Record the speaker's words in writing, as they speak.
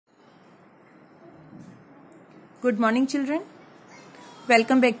Good morning, children.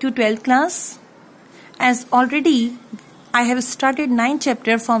 Welcome back to 12th class. As already I have started 9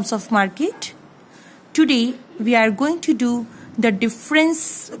 chapter forms of market. Today we are going to do the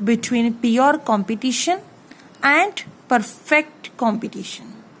difference between pure competition and perfect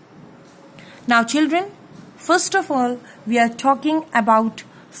competition. Now children, first of all we are talking about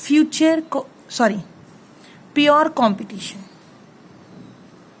pure competition.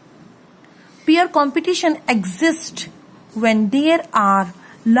 Pure competition exists when there are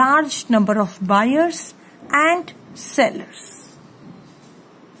large number of buyers and sellers.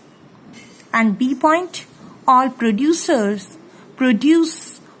 And B point, all producers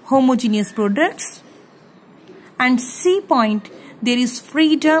produce homogeneous products. And C point, there is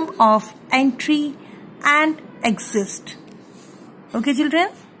freedom of entry and exist. Okay children?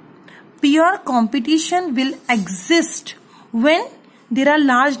 Pure competition will exist when there are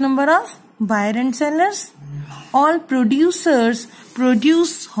large number of buyer and sellers. All producers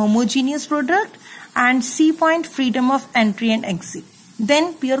produce homogeneous product, and C point, freedom of entry and exit.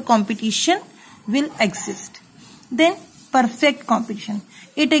 Then pure competition will exist. Then perfect competition.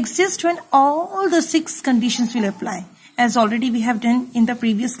 It exists when all the 6 conditions will apply. As already we have done in the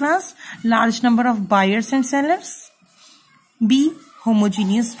previous class, large number of buyers and sellers. B,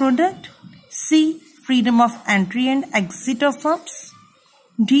 homogeneous product. C, freedom of entry and exit of firms.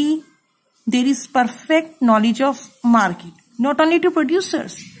 D, there is perfect knowledge of market, not only to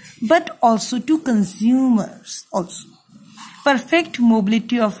producers but also to consumers also. Perfect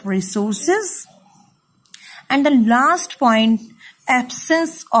mobility of resources. And the last point,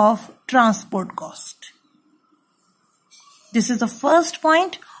 absence of transport cost. This is the first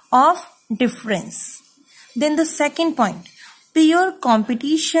point of difference. Then the second point, pure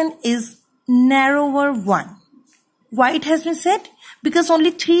competition is narrower one. Why it has been said? Because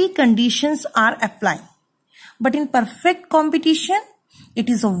only 3 conditions are applied. But in perfect competition, it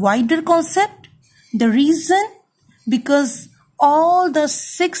is a wider concept. The reason, because all the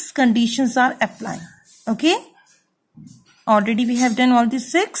 6 conditions are applied. Okay? Already we have done all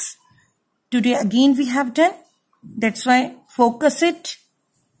these 6. Today again we have done. That's why focus it.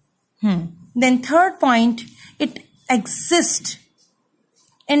 Then third point, it exists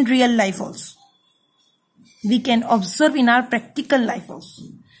in real life also. We can observe in our practical life also.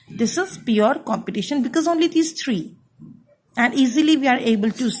 This is pure competition because only these 3. And easily we are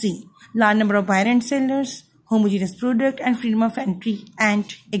able to see large number of buyer and sellers, homogeneous product, and freedom of entry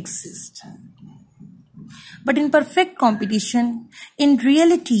and exist. But in perfect competition, in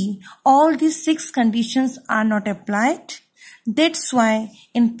reality, all these 6 conditions are not applied. That's why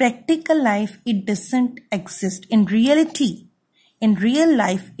in practical life, it doesn't exist. In reality, in real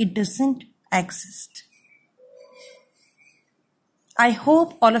life, it doesn't exist. I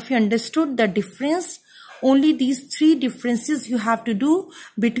hope all of you understood the difference. Only these 3 differences you have to do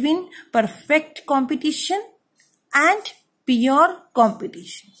between perfect competition and pure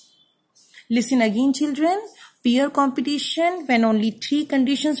competition. Listen again children. Pure competition when only 3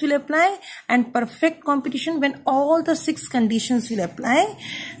 conditions will apply, and perfect competition when all the 6 conditions will apply.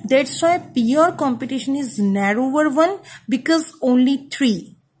 That's why pure competition is narrower one, because only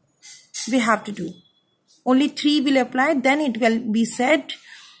 3 we have to do. Only 3 will apply, then it will be said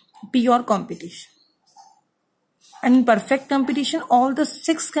pure competition. And in perfect competition, all the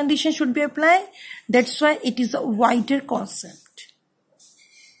 6 conditions should be applied. That's why it is a wider concept.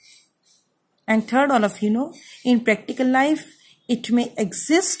 And third, all of you know, in practical life, it may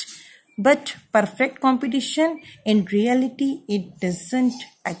exist, but perfect competition, in reality, it doesn't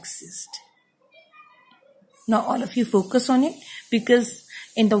exist. Now, all of you focus on it, because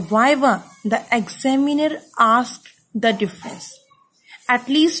in the Viva, the examiner asked the difference. At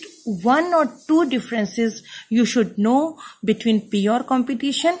least 1 or 2 differences you should know between pure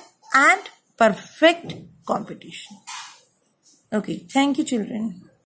competition and perfect competition. Okay, thank you children.